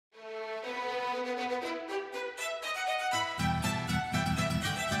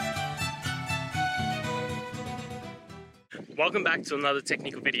Welcome back to another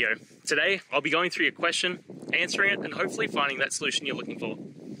technical video. Today, I'll be going through your question, answering it, and hopefully finding that solution you're looking for.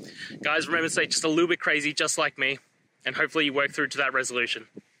 Guys, remember to stay just a little bit crazy, just like me, and hopefully you work through to that resolution.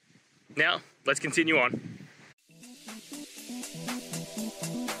 Now, let's continue on.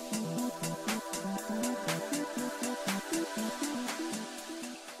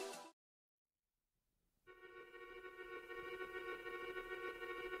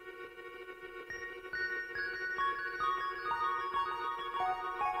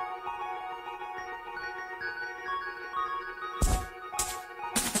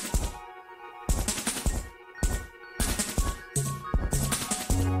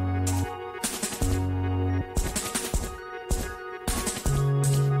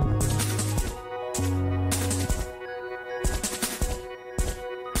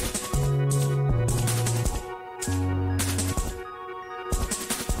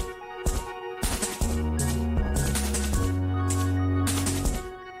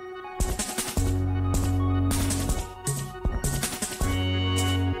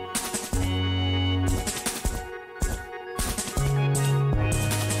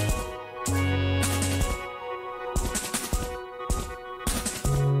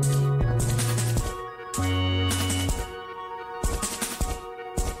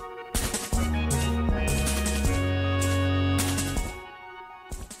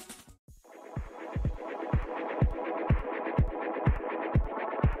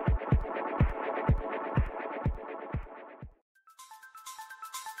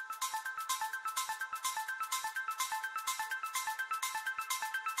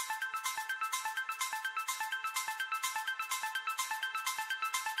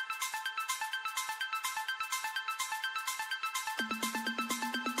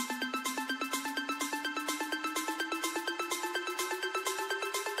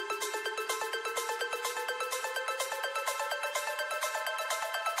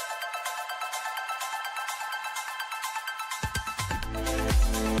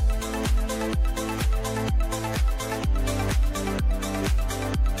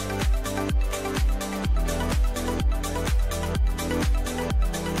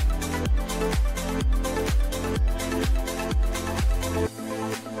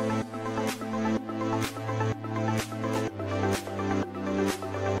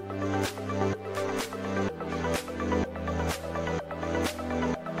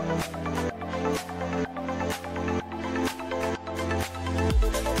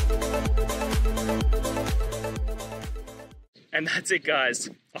 And that's it, guys.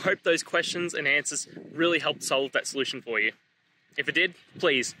 I hope those questions and answers really helped solve that solution for you. If it did,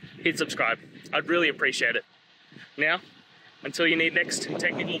 please hit subscribe. I'd really appreciate it. Now, until you need next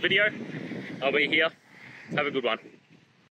technical video, I'll be here. Have a good one.